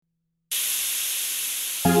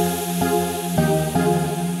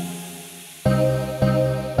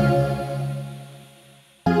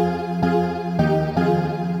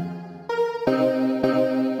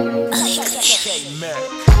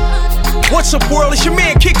What's up, world? It's your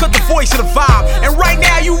man Kid Cut, the voice of the vibe. And right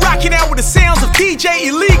now, you rocking out with the sounds of DJ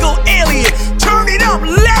Illegal Alien. Turn it up,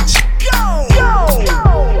 let's go!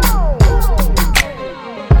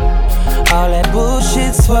 All that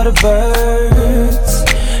bullshit's for the birds.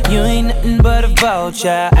 You ain't nothing but a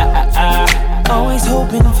vulture. Always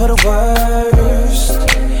hoping for the worst,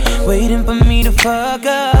 waiting for me to fuck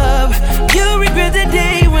up. You regret the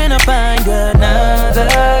day when I find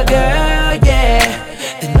another girl, yeah.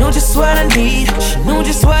 They know just what I need, she know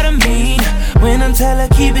just what I mean. When I tell her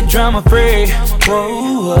keep it drama free.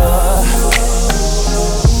 Whoa,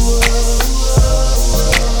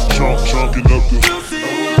 Chalking up the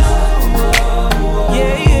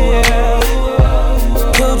yeah.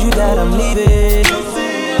 Told you that I'm leaving.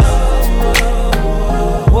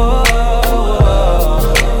 Whoa.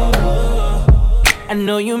 I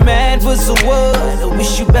know you mad, but so what? I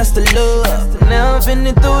wish you best of luck. Now I'm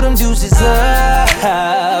finna throw them deuces up.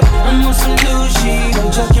 I'm on some new shit, I'm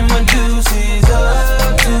chucking my deuces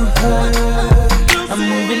up to her. I'm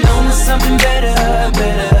moving on to something better.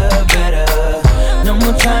 No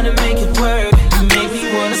more trying to make it work. You make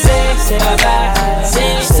me wanna say bye-bye.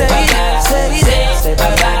 Say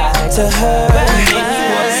bye-bye to her. You make me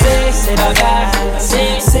wanna say bye-bye.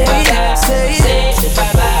 Say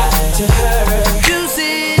bye-bye to her.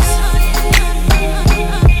 Deuces.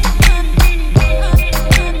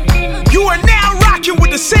 You are now rocking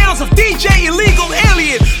with the sounds of DJ Illegal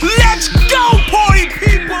Alien. Let's go, party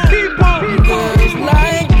people! Girls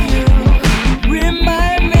like you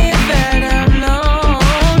remind me that I'm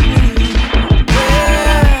lonely.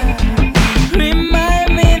 Yeah. Remind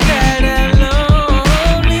me that I'm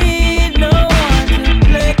lonely. No one to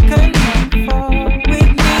play control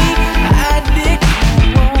with me. I dig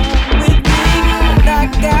one with me, and I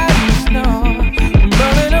got to know I'm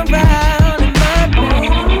running around in my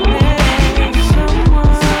brain.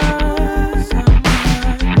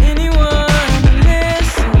 Anyone to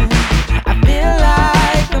listen? I feel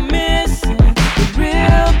like I'm missing the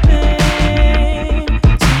real thing.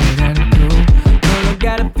 All I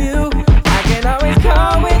gotta feel, I can always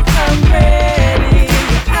call when I'm ready.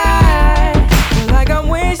 I feel like I'm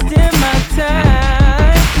wasting my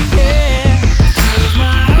time. Yeah, 'cause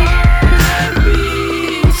my heart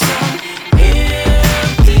beats so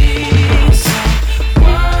empty, so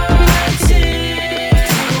wanting.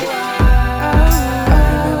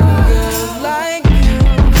 Girls like you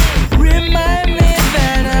remind me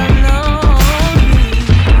that I'm lonely.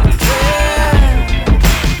 Yeah.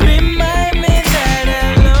 Remind me that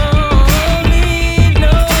I'm lonely.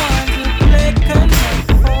 No one to play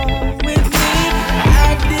control with me. I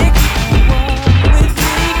dig one with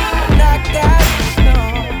me, and I got to know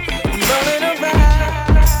I'm running around.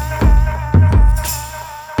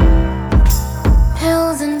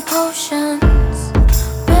 Pills and potions,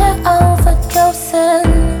 we're overdosing.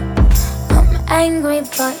 I'm angry,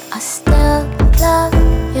 but I still love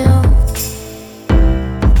you.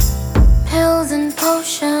 Pills and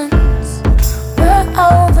potions, we're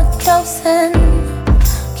overdosing.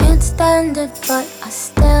 Can't stand it, but I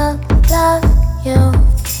still love you.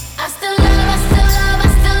 I still love, I still love, I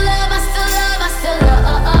still love, I still love, I still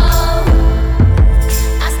love.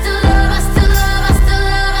 I still love, I still love, I still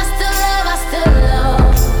love, I still love, I still love.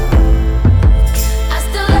 I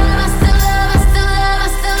still love, I still love, I still love, I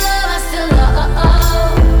still love, I still love.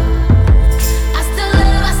 I still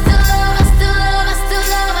love, I still love, I still love, I still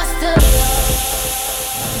love, I still love.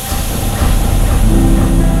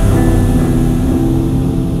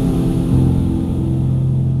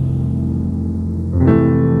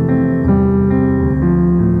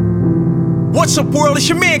 What's up, world? It's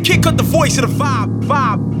your man Kid Cut, the voice of the vibe.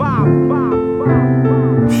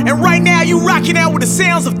 And right now, you rocking out with the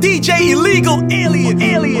sounds of DJ Illegal Alien.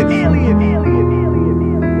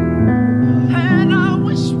 And I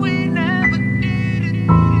wish we never did it.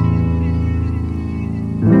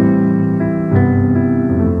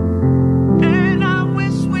 And I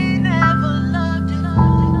wish we never loved it.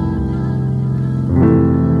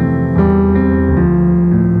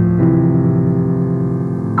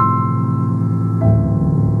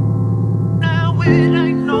 Now it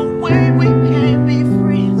ain't no way we can be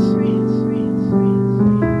friends.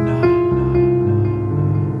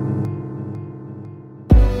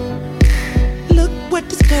 Look what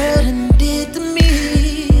this girl done did to me.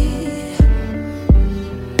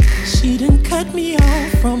 She done cut me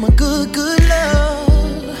off from a good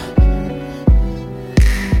love.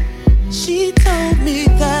 She told me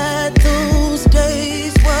that those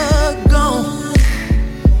days were gone.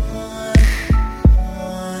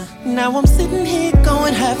 Now I'm sitting here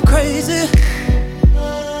going half crazy,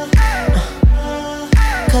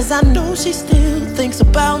 'cause I know she still thinks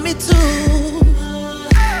about me too.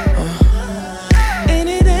 And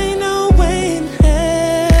it ain't no way in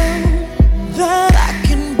hell that I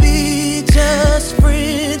can be just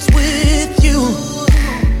friends with you.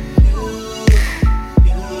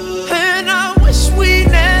 And I wish we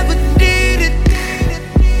never did it.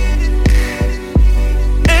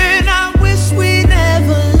 And I wish we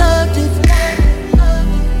never loved it.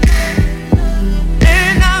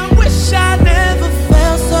 And I wish I never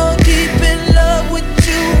felt so deep in love with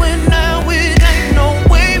you. And now it ain't no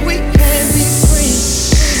way we can be free.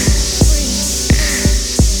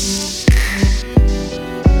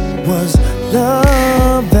 Was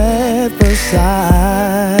love at first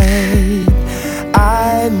sight?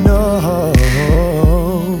 I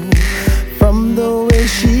know from the way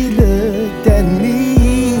she looked at me.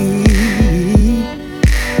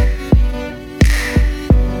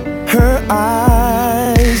 Her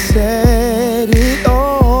eyes said it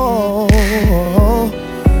all.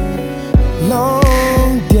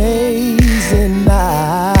 Long days and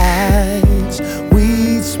nights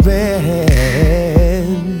we'd spend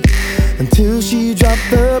until she dropped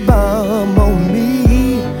the bomb on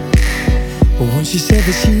me. But when she said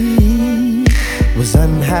that she was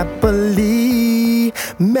unhappily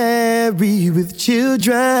married with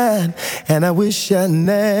children, and I wish I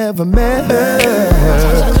never met her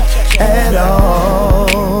at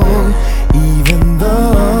all. Even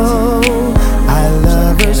though I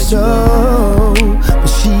love her so, but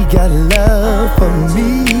she got love for me.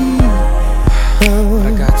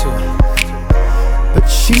 I got you. But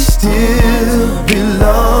she still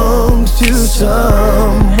belongs to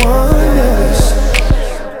someone else.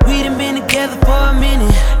 We done been together for a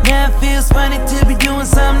minute. Now it feels funny to be doing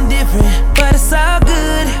something different, but it's all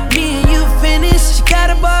good. Me and you finished. She got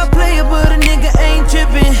a ball player, but a nigga ain't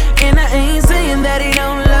tripping. And I ain't saying that he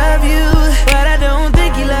don't love you, but I don't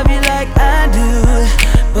think he love you like I do.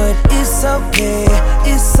 But it's okay,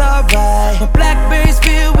 it's alright. My Blackberry's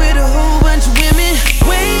filled with a whole bunch of women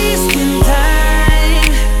wasting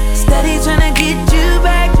time, steady tryna get you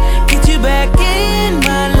back in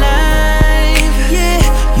my life. Yeah,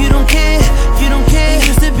 you don't care. It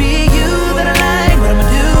used to be you that I like, but I'ma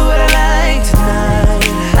do what I like tonight.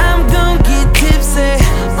 I'm gon' get tipsy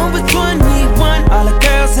on with 21. All the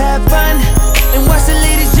girls have fun and watch the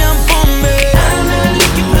ladies jump on me. I'm not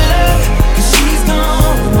looking for love, 'cause she's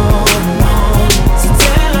gone. So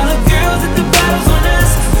tell all the girls that the battle's on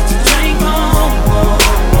us to drink on.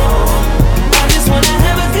 I just wanna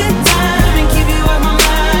have a good time and keep you out my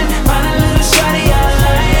mind. Find a little shawty I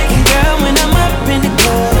like. And girl, when I'm up in the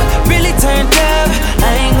club, really turned up, I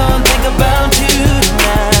ain't gon' think about you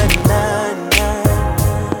tonight.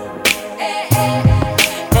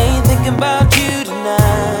 Ain't thinking about you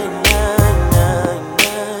tonight.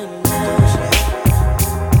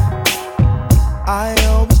 I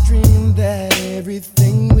always dreamed that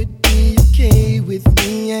everything would be okay with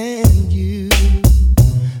me and you,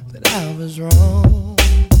 but I was wrong.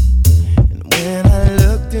 And when I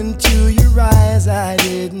looked into your eyes, I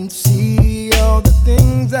didn't see all the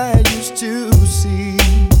things I used to see.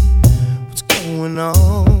 What's going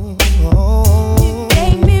on? You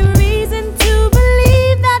gave me reason to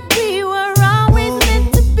believe that we were always meant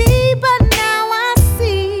to be, but now I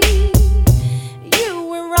see you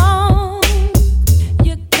were wrong.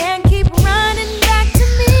 You can't keep running back to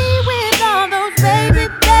me with all those baby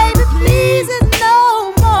pleases no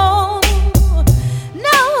more.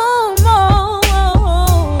 No more.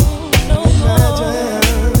 No more.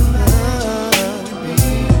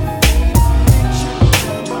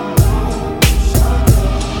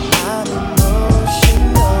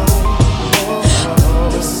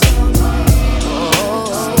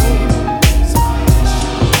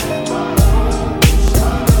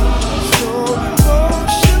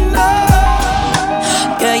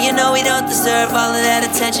 Girl, you know we don't deserve all of that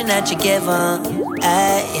attention that you give on.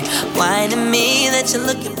 Ay, whining me that you're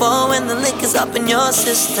looking for when the liquor's up in your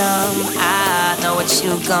system. I know what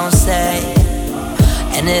you gon' say,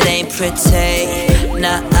 and it ain't pretty.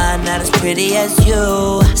 Nah, not as pretty as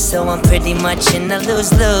you. So I'm pretty much in a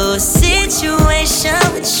lose-lose situation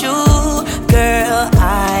with you. Girl,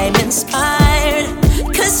 I'm inspired,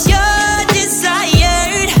 'cause you're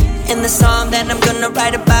desired. And the song that I'm gonna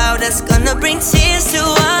write about is gonna bring tears to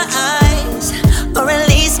our eyes, or at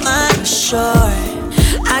least I'm sure.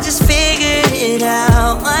 I just figured it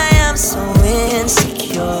out why I'm so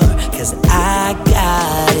insecure, 'cause I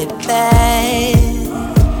got it bad.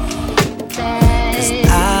 'Cause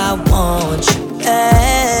I want you,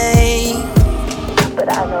 babe. But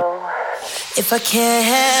I know if I can't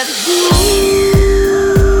have you,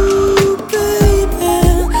 baby,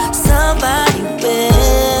 somebody will.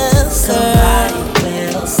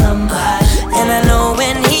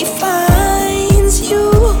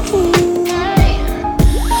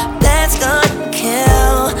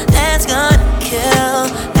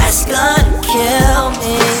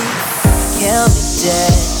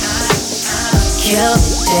 kill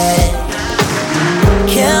me dead.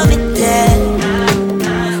 Kill me dead.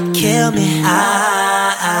 Kill me.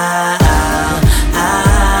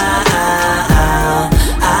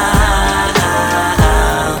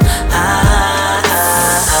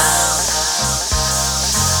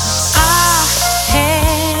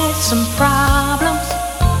 Some problems,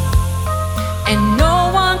 and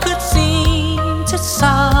no one could seem to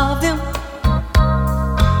solve them.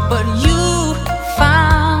 But you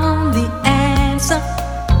found the answer.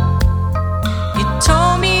 You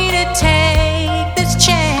told me to take this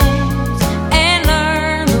chance and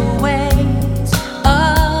learn the ways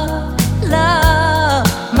of love,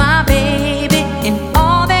 my baby, and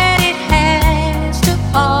all that it has to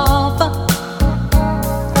offer.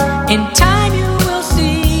 In time you will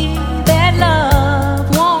see that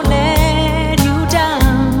love won't let you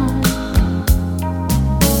down.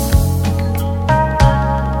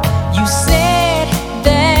 You said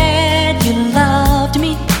that you loved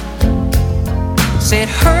me, said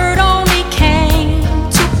hurt only came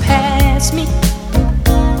to pass me.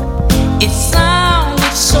 It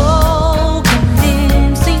sounded so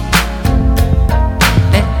convincing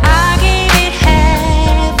that I gave it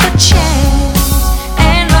half a chance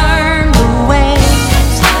and learned the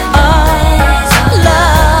ways of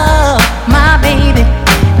love, my baby.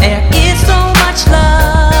 There is so much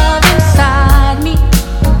love inside me,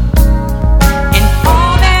 and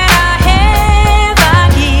all that I have, I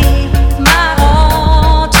give my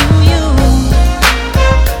all to you.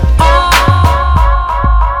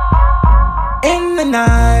 In the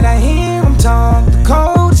night I hear him talk, the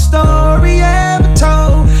coldest story ever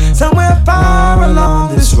told. Somewhere far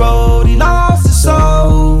along this road he lost his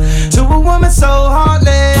soul to a woman so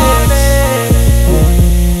heartless.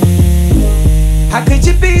 How could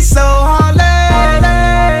you be so heartless?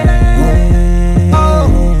 Oh,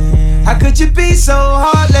 how could you be so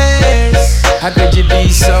heartless? How could you be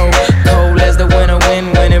so cold as the winter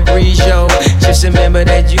wind when it breeze, yo? Just remember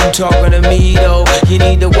that you talking to me, though. You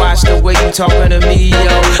need to watch the way you talking to me, yo.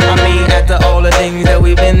 I mean, after all the things that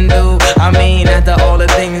we've been through, I mean, after all the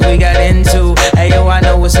things we got into. Hey, yo, I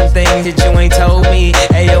know some things that you ain't told me.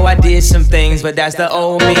 Hey, yo, I did some things, but that's the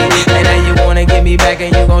old me. And now you wanna get me back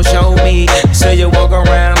and you gon' show me. So you walk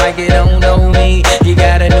around like you don't know me. You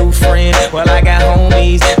got a new friend, well, I got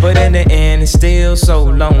homies. But in the end, it's still so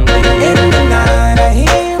lonely. In the night I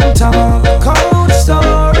hear him talk, the coldest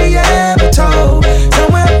story ever told.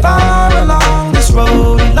 Somewhere far along this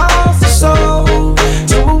road he lost his soul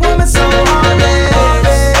to a woman so heartless.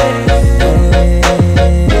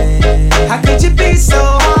 How could you be so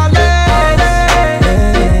heartless?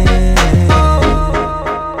 Oh.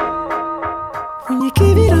 When you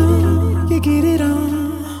give it on, you get it on.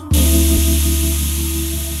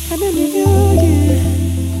 And then you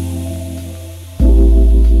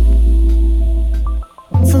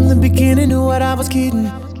from the beginning, knew what I was kidding,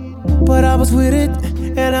 but I was with it,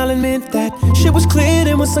 and I'll admit that shit was clear.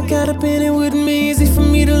 And once I got up in it, wouldn't be easy for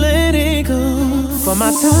me to let it go. For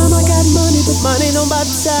my time, I got money, but money don't buy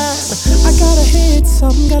the time. I got ahead,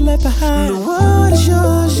 something got left behind. The world is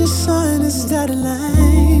yours, your son is dotted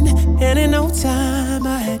line, and in no time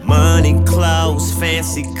I had money, clothes,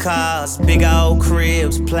 fancy cars, big old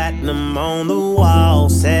cribs, platinum on the wall,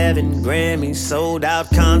 7 Grammys, sold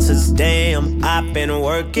out concerts. Damn, I've been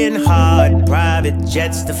working hard, private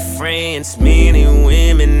jets to France, many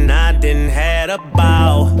women I didn't had a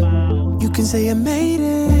ball. You can say I made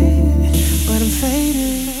it, but I'm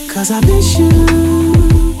faded, 'cause I miss you.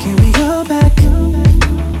 Can we go back?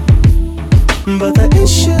 But the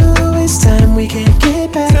issue is time we can't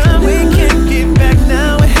get back. Time we can't get back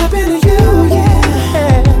now. What happened to you?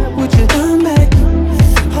 Yeah, would you come back?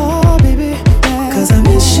 Oh baby, back. 'Cause I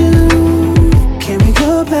miss you. Can we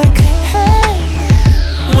go back? Hey,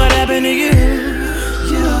 what happened to you?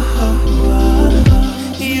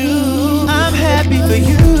 You, I'm happy for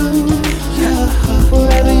you.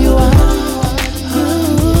 Wherever you are.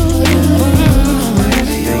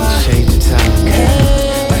 Things change in time, man.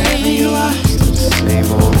 Wherever you are.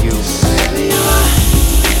 Same old you. Wherever you are.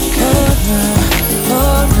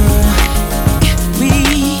 We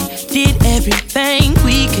did everything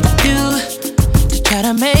we could do to try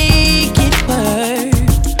to make it work.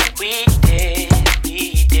 We did.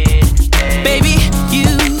 Baby, you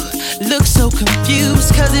look so confused,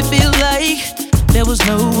 'cause it feels like there was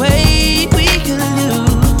no way we could lose.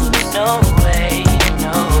 No way.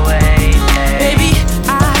 Baby, I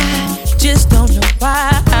just don't know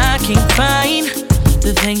why I can't find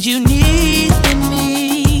the things you need in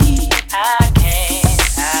me. I can't.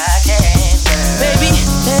 Baby,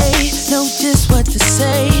 they know just what to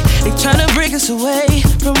say. They tryna break us away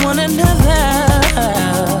from one another,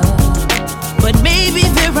 but maybe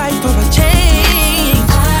right for a change.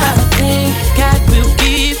 I think God will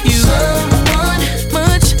give you someone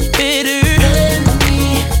much better than me.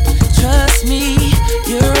 Trust me,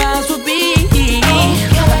 your eyes will be okay.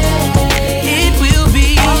 It will be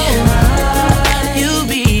alright. You'll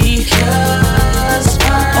be just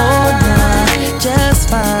fine. Oh my, just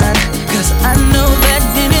fine. 'Cause I know that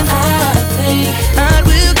then I think God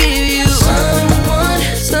will give you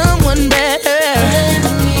someone better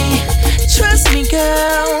than me. Trust me,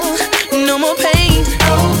 girl. No more pain.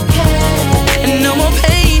 Okay. No more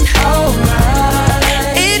pain.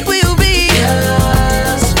 Alright. It will be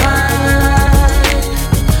just fine.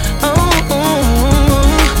 Oh,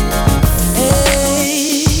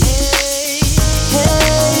 hey,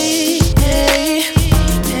 hey, hey,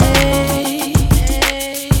 hey.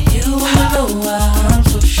 You know I'm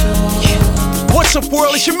so sure. What's up,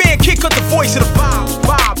 world? It's your man Kid Cut, the voice of the vibe.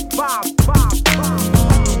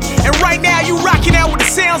 And right now, you rocking out with the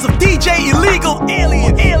sounds of DJ Illegal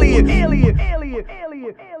Alien.